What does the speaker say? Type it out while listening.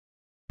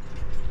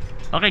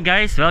Okay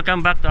guys, welcome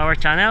back to our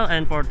channel,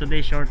 and for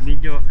today's short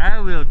video I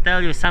will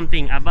tell you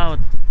something about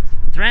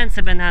Trent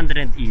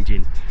 700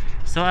 engine.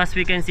 So as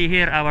we can see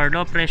here, our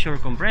low pressure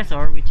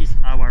compressor, which is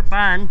our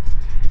fan,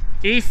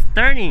 is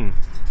turning.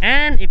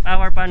 And if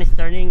our fan is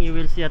turning, you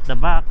will see at the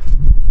back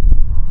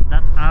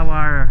that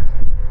our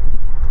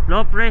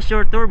low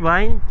pressure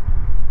turbine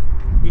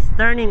is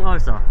turning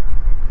also.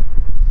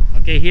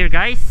 Okay, here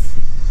guys,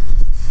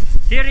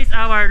 here is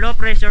our low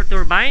pressure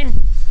turbine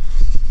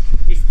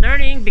is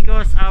turning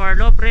because our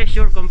low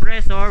pressure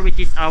compressor, which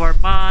is our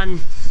fan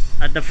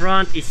at the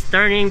front, is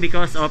turning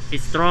because of a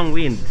strong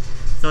wind.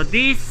 So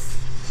this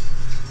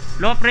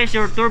low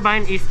pressure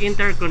turbine is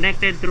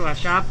interconnected through a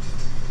shaft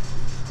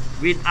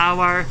with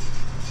our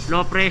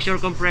low pressure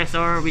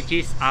compressor, which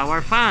is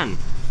our fan.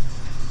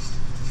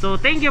 So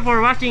thank you for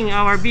watching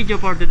our video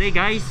for today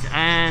guys,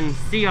 and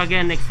see you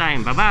again next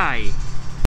time. Bye bye.